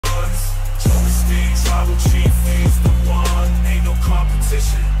Tribal chief, he's the one. Ain't no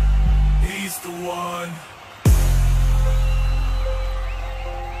competition, he's the one.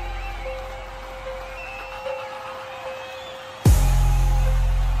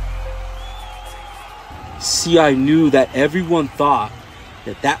 See, I knew that everyone thought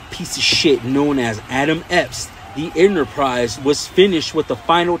that that piece of shit known as Adam Epps, the Enterprise, was finished with the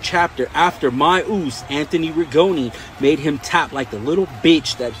final chapter after my oos, Anthony Rigoni, made him tap like the little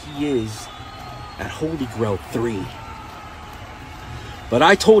bitch that he is at Holy Grail 3. But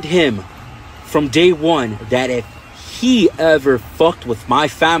I told him from day one that if he ever fucked with my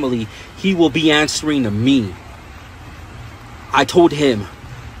family, he will be answering to me. I told him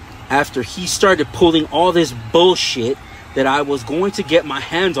after he started pulling all this bullshit that I was going to get my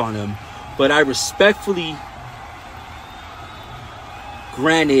hands on him, but I respectfully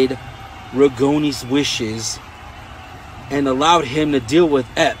granted Rigoni's wishes and allowed him to deal with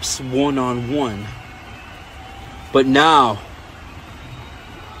Epps one-on-one. But now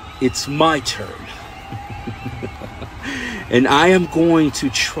it's my turn. And I am going to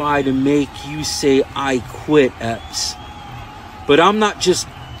try to make you say I quit, Epps. But I'm not just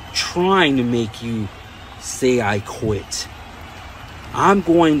trying to make you say I quit. I'm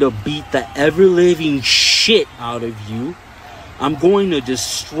going to beat the ever-living shit out of you. I'm going to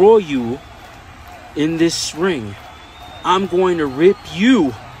destroy you in this ring. I'm going to rip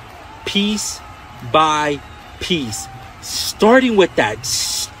you piece by piece, starting with that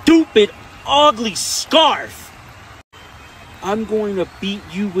stupid, ugly scarf. I'm going to beat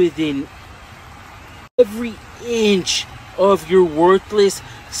you within every inch of your worthless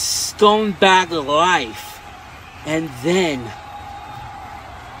scumbag life, and then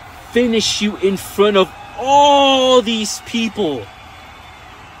finish you in front of all these people.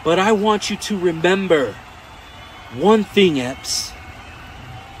 But I want you to remember one thing, Epps.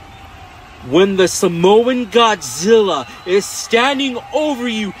 When the Samoan Godzilla is standing over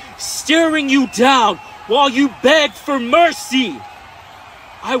you, staring you down while you beg for mercy,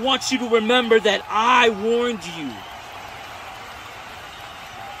 I want you to remember that I warned you.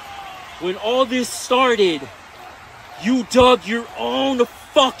 When all this started, you dug your own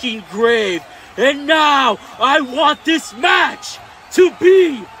fucking grave. And now I want this match to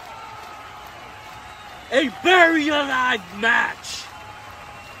be a buried alive match.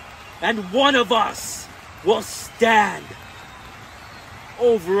 And one of us will stand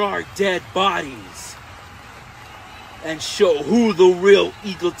over our dead bodies and show who the real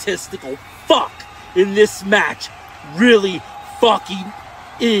egotistical fuck in this match really fucking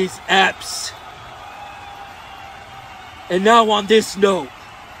is, Epps. And now on this note,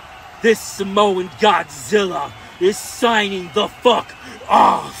 this Samoan Godzilla is signing the fuck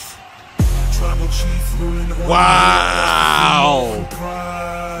off. Tribal chief ruling the Wow.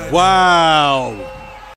 Wow.